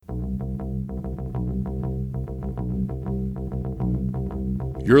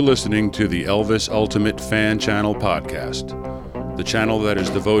You're listening to the Elvis Ultimate Fan Channel podcast, the channel that is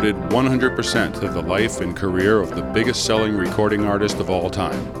devoted 100% to the life and career of the biggest selling recording artist of all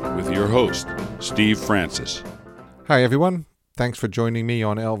time, with your host, Steve Francis. Hi everyone, thanks for joining me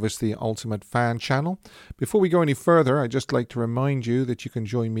on Elvis the Ultimate Fan Channel. Before we go any further, I'd just like to remind you that you can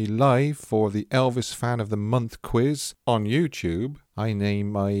join me live for the Elvis Fan of the Month quiz on YouTube. I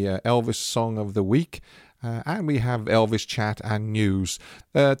name my Elvis Song of the Week. And we have Elvis chat and news.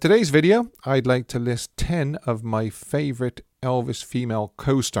 Today's video, I'd like to list 10 of my favourite Elvis female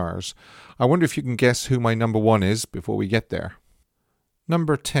co-stars. I wonder if you can guess who my number one is before we get there.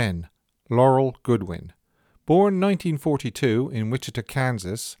 Number 10, Laurel Goodwin. Born 1942 in Wichita,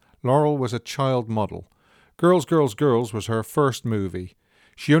 Kansas, Laurel was a child model. Girls, Girls, Girls was her first movie.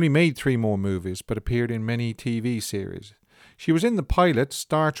 She only made 3 more movies, but appeared in many TV series. She was in the pilot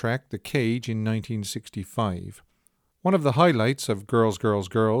Star Trek The Cage in 1965. One of the highlights of Girls, Girls,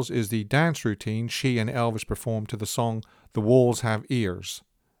 Girls is the dance routine she and Elvis performed to the song The Walls Have Ears.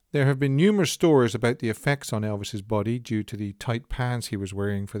 There have been numerous stories about the effects on Elvis's body due to the tight pants he was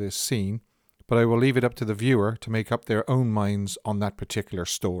wearing for this scene, but I will leave it up to the viewer to make up their own minds on that particular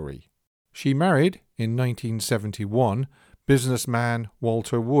story. She married, in 1971, businessman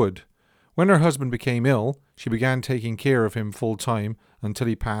Walter Wood. When her husband became ill, she began taking care of him full-time until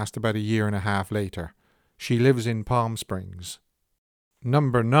he passed about a year and a half later. She lives in Palm Springs.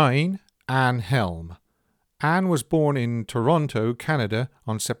 Number 9, Anne Helm. Anne was born in Toronto, Canada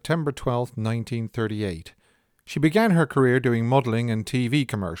on September 12, 1938. She began her career doing modelling and TV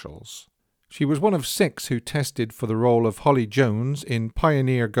commercials. She was one of 6 who tested for the role of Holly Jones in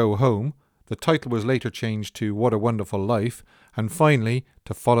Pioneer Go Home. The title was later changed to What a Wonderful Life, and finally,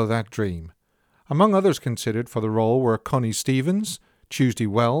 To Follow That Dream. Among others considered for the role were Connie Stevens, Tuesday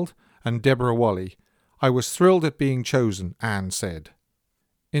Weld, and Deborah Walley. I was thrilled at being chosen, Anne said.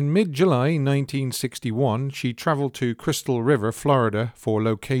 In mid-July 1961, she travelled to Crystal River, Florida for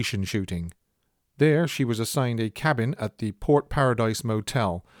location shooting. There, she was assigned a cabin at the Port Paradise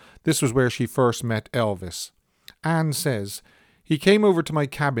Motel. This was where she first met Elvis. Anne says, "He came over to my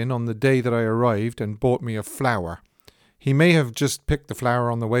cabin on the day that I arrived and bought me a flower. He may have just picked the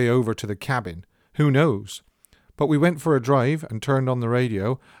flower on the way over to the cabin. Who knows? But we went for a drive and turned on the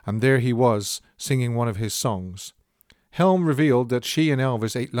radio, and there he was, singing one of his songs." Helm revealed that she and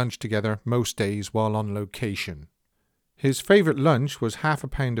Elvis ate lunch together most days while on location. His favourite lunch was half a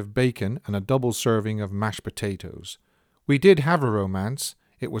pound of bacon and a double serving of mashed potatoes. "We did have a romance.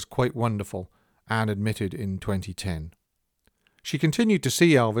 It was quite wonderful," Anne admitted in 2010. She continued to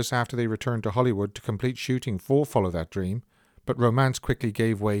see Elvis after they returned to Hollywood to complete shooting for Follow That Dream, but romance quickly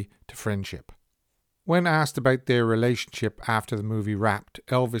gave way to friendship. When asked about their relationship after the movie wrapped,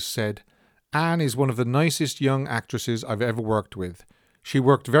 Elvis said, "Anne is one of the nicest young actresses I've ever worked with. She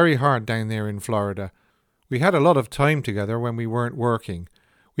worked very hard down there in Florida. We had a lot of time together when we weren't working.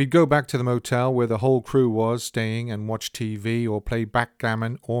 We'd go back to the motel where the whole crew was staying and watch TV or play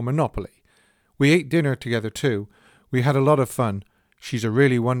backgammon or Monopoly. We ate dinner together too. We had a lot of fun. She's a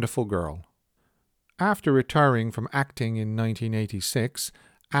really wonderful girl." After retiring from acting in 1986,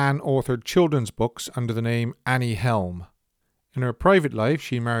 Anne authored children's books under the name Annie Helm. In her private life,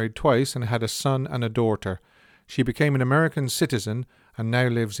 she married twice and had a son and a daughter. She became an American citizen and now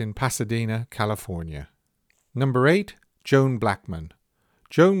lives in Pasadena, California. Number 8, Joan Blackman.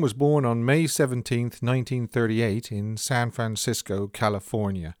 Joan was born on May 17, 1938 in San Francisco,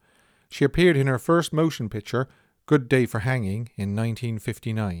 California. She appeared in her first motion picture, Good Day for Hanging, in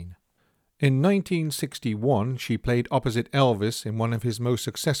 1959. In 1961, she played opposite Elvis in one of his most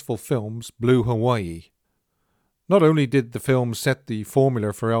successful films, Blue Hawaii. Not only did the film set the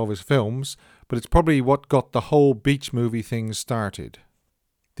formula for Elvis films, but it's probably what got the whole beach movie thing started.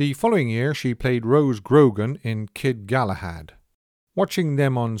 The following year, she played Rose Grogan in Kid Galahad. Watching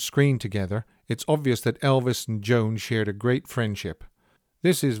them on screen together, it's obvious that Elvis and Joan shared a great friendship.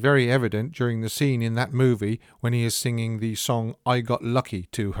 This is very evident during the scene in that movie when he is singing the song I Got Lucky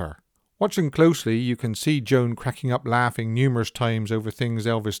to her. Watching closely, you can see Joan cracking up laughing numerous times over things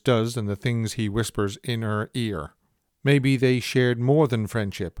Elvis does and the things he whispers in her ear. Maybe they shared more than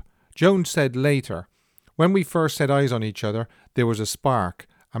friendship. Joan said later, "When we first set eyes on each other, there was a spark,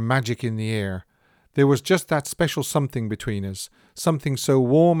 a magic in the air. There was just that special something between us, something so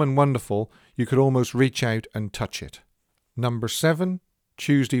warm and wonderful you could almost reach out and touch it." Number 7,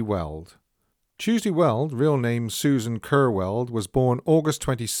 Tuesday Weld. Tuesday Weld, real name Susan Kerr Weld, was born August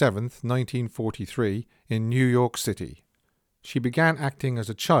 27, 1943, in New York City. She began acting as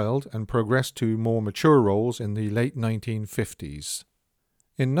a child and progressed to more mature roles in the late 1950s.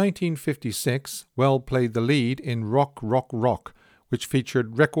 In 1956, Weld played the lead in Rock, Rock, Rock, which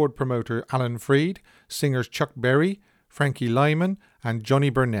featured record promoter Alan Freed, singers Chuck Berry, Frankie Lyman, and Johnny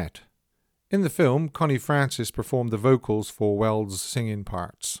Burnett. In the film, Connie Francis performed the vocals for Wells' singing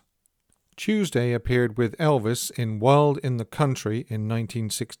parts. Tuesday appeared with Elvis in Wild in the Country in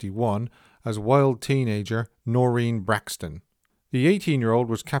 1961 as wild teenager Noreen Braxton. The 18-year-old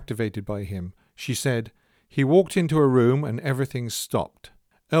was captivated by him. She said, "He walked into a room and everything stopped.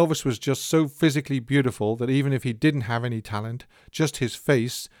 Elvis was just so physically beautiful that even if he didn't have any talent, just his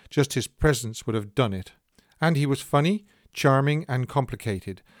face, just his presence would have done it. And he was funny, charming and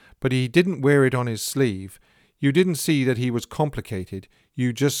complicated, but he didn't wear it on his sleeve. You didn't see that he was complicated,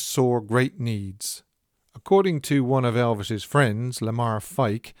 you just saw great needs." According to one of Elvis's friends, Lamar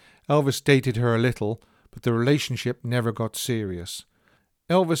Fike, Elvis dated her a little, but the relationship never got serious.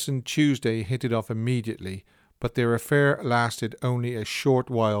 Elvis and Tuesday hit it off immediately, but their affair lasted only a short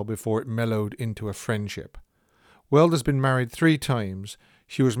while before it mellowed into a friendship. Weld has been married 3 times.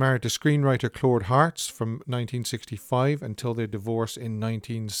 She was married to screenwriter Claude Hartz from 1965 until their divorce in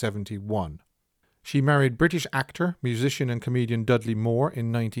 1971. She married British actor, musician and comedian Dudley Moore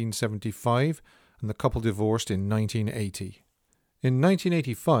in 1975, and the couple divorced in 1980. In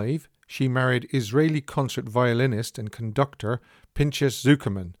 1985, she married Israeli concert violinist and conductor Pinchas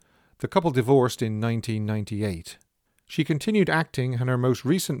Zukerman. The couple divorced in 1998. She continued acting, and her most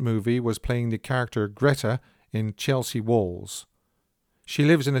recent movie was playing the character Greta in Chelsea Walls. She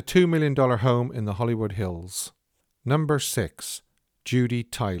lives in a $2 million home in the Hollywood Hills. Number 6. Judy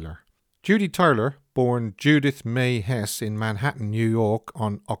Tyler. Judy Tyler, born Judith May Hess in Manhattan, New York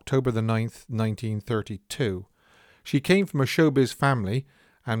on October the 9th, 1932. She came from a showbiz family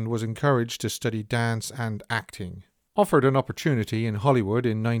and was encouraged to study dance and acting. Offered an opportunity in Hollywood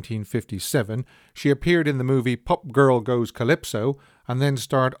in 1957, she appeared in the movie Pop Girl Goes Calypso and then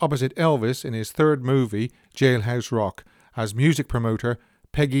starred opposite Elvis in his 3rd movie, Jailhouse Rock, as music promoter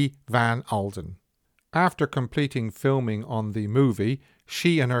Peggy Van Alden. After completing filming on the movie,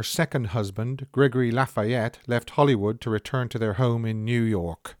 she and her second husband, Gregory Lafayette, left Hollywood to return to their home in New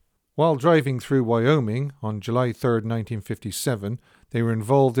York. While driving through Wyoming on July 3, 1957, they were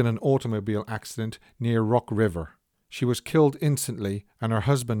involved in an automobile accident near Rock River. She was killed instantly, and her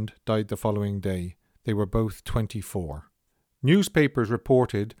husband died the following day. They were both 24. Newspapers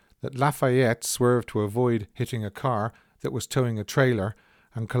reported that Lafayette swerved to avoid hitting a car that was towing a trailer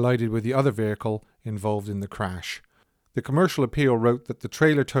and collided with the other vehicle involved in the crash. The Commercial Appeal wrote that the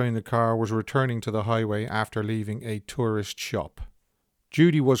trailer towing the car was returning to the highway after leaving a tourist shop.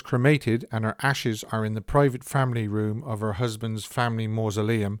 Judy was cremated, and her ashes are in the private family room of her husband's family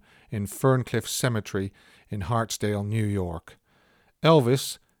mausoleum in Ferncliff Cemetery in Hartsdale, New York.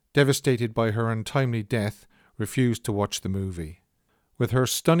 Elvis, devastated by her untimely death, refused to watch the movie. With her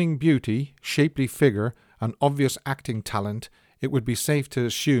stunning beauty, shapely figure, and obvious acting talent, it would be safe to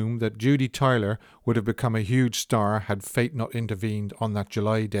assume that Judy Tyler would have become a huge star had fate not intervened on that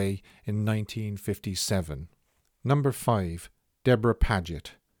July day in 1957. Number 5. Deborah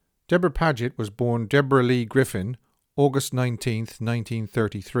Paget. Deborah Paget was born Deborah Lee Griffin, August 19,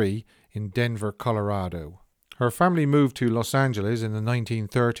 1933, in Denver, Colorado. Her family moved to Los Angeles in the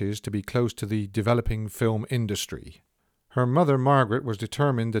 1930s to be close to the developing film industry. Her mother, Margaret, was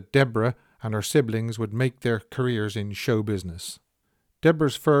determined that Deborah and her siblings would make their careers in show business.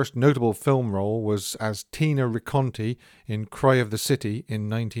 Deborah's first notable film role was as Tina Riconti in Cry of the City in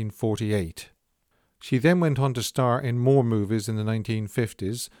 1948. She then went on to star in more movies in the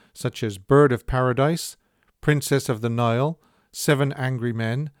 1950s, such as Bird of Paradise, Princess of the Nile, 7 Angry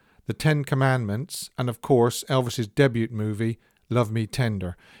Men, The 10 Commandments, and of course Elvis's debut movie, Love Me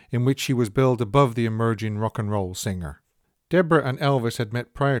Tender, in which she was billed above the emerging rock and roll singer. Deborah and Elvis had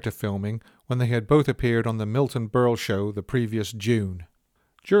met prior to filming when they had both appeared on the Milton Berle show the previous June.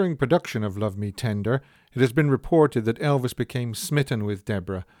 During production of Love Me Tender, it has been reported that Elvis became smitten with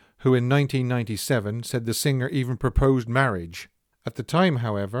Deborah, who in 1997 said the singer even proposed marriage. At the time,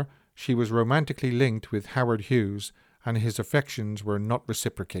 however, she was romantically linked with Howard Hughes, and his affections were not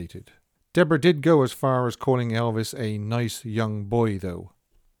reciprocated. Deborah did go as far as calling Elvis a nice young boy, though.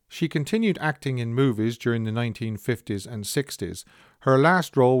 She continued acting in movies during the 1950s and 60s. Her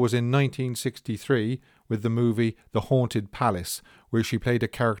last role was in 1963 with the movie The Haunted Palace, where she played a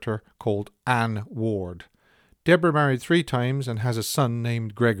character called Anne Ward. Deborah married 3 times and has a son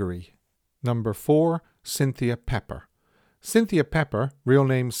named Gregory. Number 4. Cynthia Pepper. Cynthia Pepper, real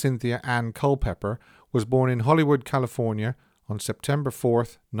name Cynthia Ann Culpepper, was born in Hollywood, California on September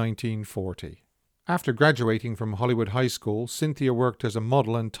 4th, 1940. After graduating from Hollywood High School, Cynthia worked as a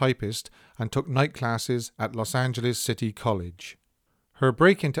model and typist and took night classes at Los Angeles City College. Her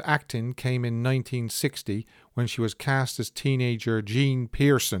break into acting came in 1960 when she was cast as teenager Jean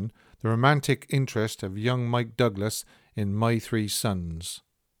Pearson, the romantic interest of young Mike Douglas in My Three Sons.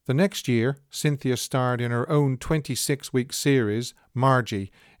 The next year, Cynthia starred in her own 26-week series,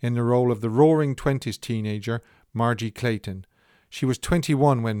 Margie, in the role of the roaring 20s teenager, Margie Clayton. She was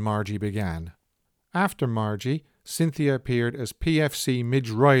 21 when Margie began. After Margie, Cynthia appeared as PFC Midge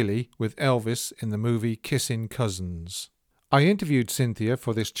Riley with Elvis in the movie Kissin' Cousins. I interviewed Cynthia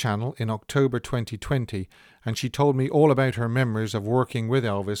for this channel in October 2020, and she told me all about her memories of working with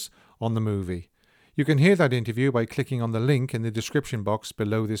Elvis on the movie. You can hear that interview by clicking on the link in the description box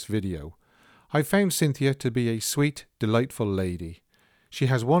below this video. I found Cynthia to be a sweet, delightful lady. She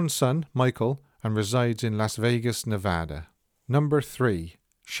has one son, Michael, and resides in Las Vegas, Nevada. Number 3.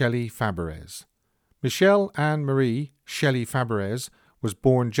 Shelley Fabares. Michelle Anne Marie Shelley Fabares was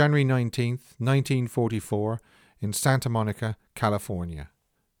born January 19, 1944, in Santa Monica, California.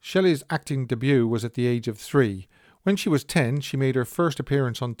 Shelley's acting debut was at the age of 3. When she was 10, she made her first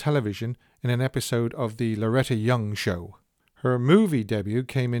appearance on television in an episode of The Loretta Young Show. Her movie debut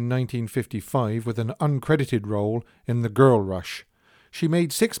came in 1955 with an uncredited role in The Girl Rush. She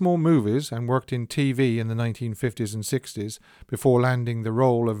made 6 more movies and worked in TV in the 1950s and 60s before landing the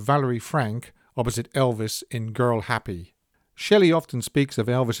role of Valerie Frank opposite Elvis in Girl Happy. Shelley often speaks of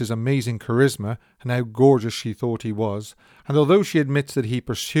Elvis's amazing charisma and how gorgeous she thought he was, and although she admits that he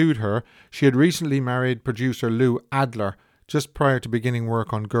pursued her, she had recently married producer Lou Adler just prior to beginning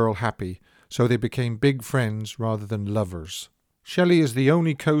work on Girl Happy, so they became big friends rather than lovers. Shelley is the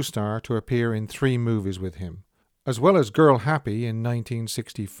only co-star to appear in 3 movies with him. As well as Girl Happy in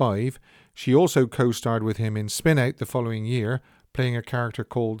 1965, she also co-starred with him in Spin Out the following year, playing a character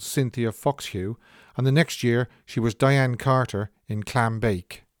called Cynthia Foxhue, and the next year she was Diane Carter in Clam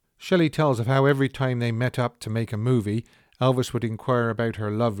Bake. Shelley tells of how every time they met up to make a movie, Elvis would inquire about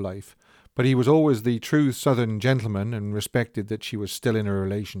her love life, but he was always the true Southern gentleman and respected that she was still in a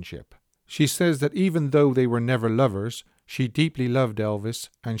relationship. She says that even though they were never lovers, she deeply loved Elvis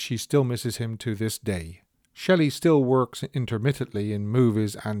and she still misses him to this day. Shelley still works intermittently in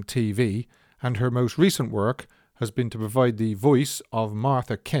movies and TV, and her most recent work has been to provide the voice of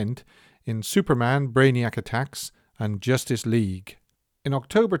Martha Kent in Superman Brainiac Attacks and Justice League. In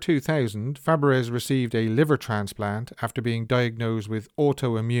October 2000, Fabares received a liver transplant after being diagnosed with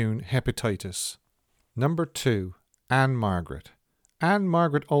autoimmune hepatitis. Number 2. Anne Margaret. Anne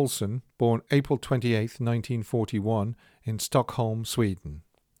Margaret Olsen, born April 28, 1941, in Stockholm, Sweden.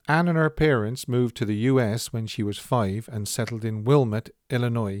 Anne and her parents moved to the US when she was 5 and settled in Wilmette,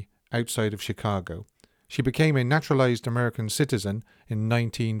 Illinois, outside of Chicago. She became a naturalized American citizen in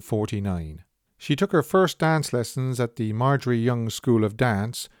 1949. She took her first dance lessons at the Marjorie Young School of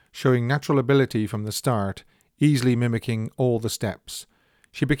Dance, showing natural ability from the start, easily mimicking all the steps.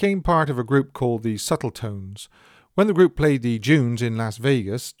 She became part of a group called the Subtletones. When the group played the Dunes in Las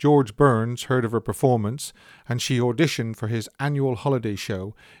Vegas, George Burns heard of her performance and she auditioned for his annual holiday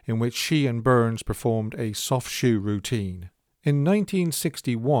show in which she and Burns performed a soft shoe routine. In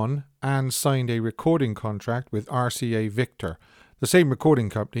 1961, Anne signed a recording contract with RCA Victor, the same recording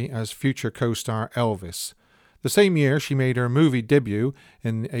company as future co-star Elvis. The same year, she made her movie debut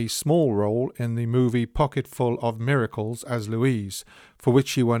in a small role in the movie Pocketful of Miracles as Louise, for which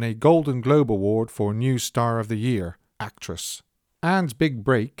she won a Golden Globe Award for New Star of the Year, actress. Anne's big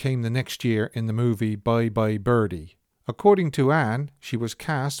break came the next year in the movie Bye Bye Birdie. According to Anne, she was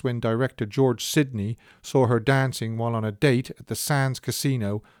cast when director George Sidney saw her dancing while on a date at the Sands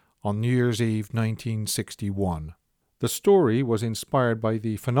Casino on New Year's Eve 1961. The story was inspired by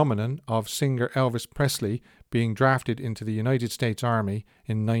the phenomenon of singer Elvis Presley being drafted into the United States Army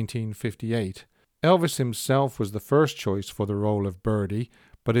in 1958. Elvis himself was the first choice for the role of Birdie,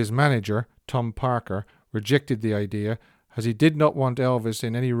 but his manager, Tom Parker, rejected the idea as he did not want Elvis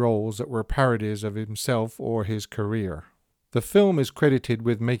in any roles that were parodies of himself or his career. The film is credited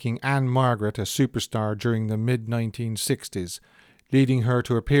with making Anne Margaret a superstar during the mid-1960s, leading her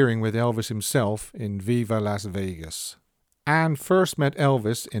to appearing with Elvis himself in Viva Las Vegas. Anne first met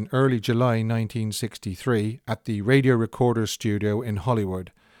Elvis in early July 1963 at the Radio Recorder Studio in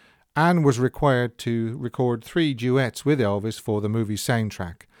Hollywood. Anne was required to record 3 duets with Elvis for the movie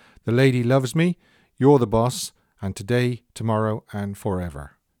soundtrack: The Lady Loves Me, You're the Boss, and Today, Tomorrow, and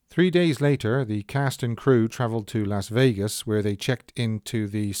Forever. 3 days later, the cast and crew traveled to Las Vegas, where they checked into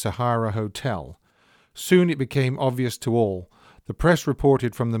the Sahara Hotel. Soon it became obvious to all. The press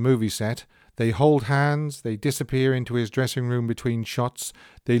reported from the movie set. They hold hands, they disappear into his dressing room between shots,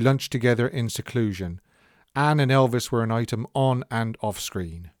 they lunch together in seclusion. Anne and Elvis were an item on and off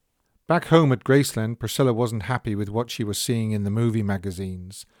screen. Back home at Graceland, Priscilla wasn't happy with what she was seeing in the movie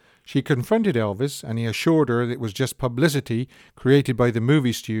magazines. She confronted Elvis, and he assured her that it was just publicity created by the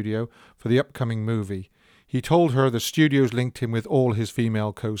movie studio for the upcoming movie. He told her the studios linked him with all his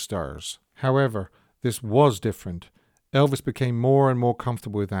female co-stars. However, this was different. Elvis became more and more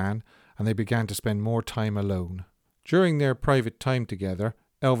comfortable with Anne, and they began to spend more time alone. During their private time together,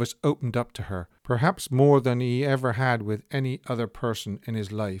 Elvis opened up to her, perhaps more than he ever had with any other person in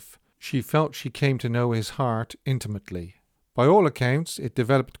his life. She felt she came to know his heart intimately. By all accounts, it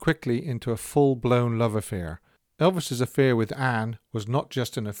developed quickly into a full-blown love affair. Elvis's affair with Anne was not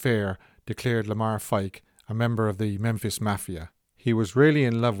just an affair, declared Lamar Fike, a member of the Memphis Mafia. He was really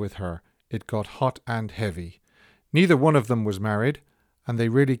in love with her. It got hot and heavy. Neither one of them was married, and they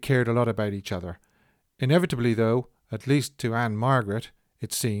really cared a lot about each other. Inevitably, though, at least to Anne Margaret,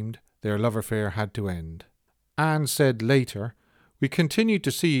 it seemed, their love affair had to end. Anne said later, "We continued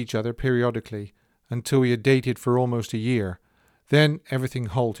to see each other periodically, until we had dated for almost a year. Then everything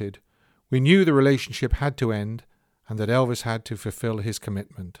halted. We knew the relationship had to end and that Elvis had to fulfill his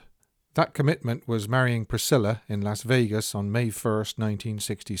commitment. That commitment was marrying Priscilla in Las Vegas on May 1st,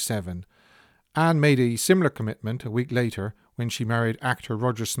 1967. Anne made a similar commitment a week later when she married actor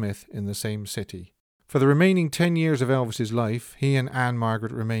Roger Smith in the same city. For the remaining 10 years of Elvis's life, he and Anne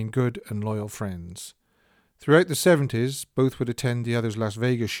Margaret remained good and loyal friends. Throughout the 70s, both would attend the other's Las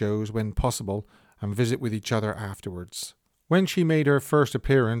Vegas shows when possible and visit with each other afterwards. When she made her first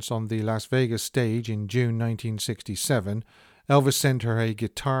appearance on the Las Vegas stage in June 1967, Elvis sent her a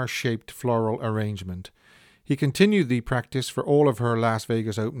guitar-shaped floral arrangement. He continued the practice for all of her Las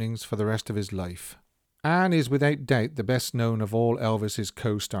Vegas openings for the rest of his life. Anne is without doubt the best known of all Elvis's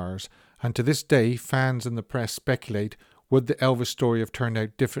co-stars, and to this day fans and the press speculate, would the Elvis story have turned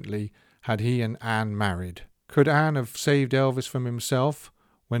out differently had he and Anne married? Could Anne have saved Elvis from himself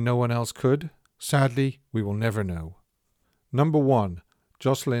when no one else could? Sadly, we will never know. Number 1.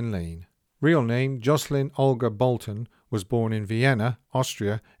 Jocelyn Lane. Real name Jocelyn Olga Bolton, was born in Vienna,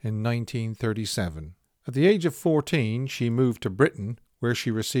 Austria in 1937. At the age of 14, she moved to Britain, where she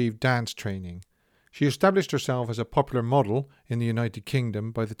received dance training. She established herself as a popular model in the United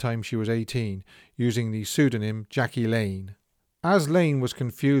Kingdom by the time she was 18, using the pseudonym Jackie Lane. As Lane was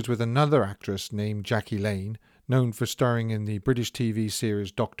confused with another actress named Jackie Lane, known for starring in the British TV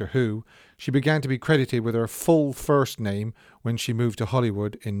series Doctor Who, she began to be credited with her full first name when she moved to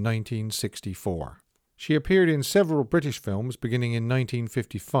Hollywood in 1964. She appeared in several British films beginning in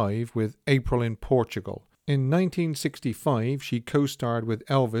 1955 with April in Portugal. In 1965, she co-starred with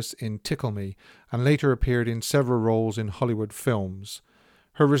Elvis in Tickle Me and later appeared in several roles in Hollywood films.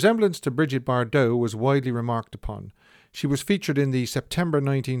 Her resemblance to Brigitte Bardot was widely remarked upon. She was featured in the September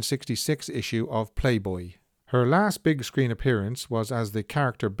 1966 issue of Playboy. Her last big screen appearance was as the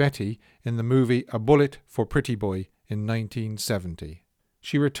character Betty in the movie A Bullet for Pretty Boy in 1970.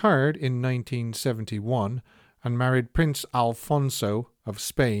 She retired in 1971 and married Prince Alfonso of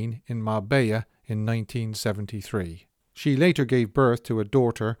Spain in Marbella in 1973. She later gave birth to a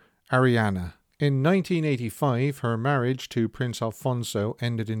daughter, Ariana. In 1985, her marriage to Prince Alfonso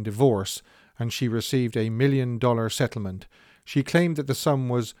ended in divorce, and she received $1 million settlement. She claimed that the sum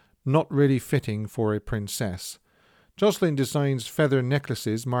was not really fitting for a princess. Jocelyn designs feather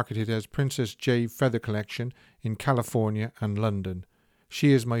necklaces marketed as Princess J Feather Collection in California and London.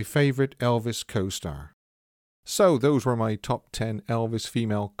 She is my favourite Elvis co-star. So those were my top 10 Elvis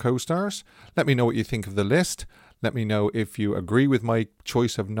female co-stars. Let me know what you think of the list. Let me know if you agree with my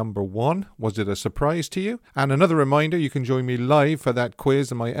choice of number 1. Was it a surprise to you? And another reminder, you can join me live for that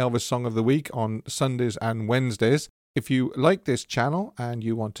quiz and my Elvis Song of the Week on Sundays and Wednesdays. If you like this channel and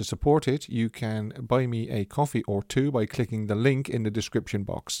you want to support it, you can buy me a coffee or two by clicking the link in the description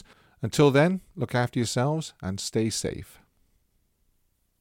box. Until then, look after yourselves and stay safe.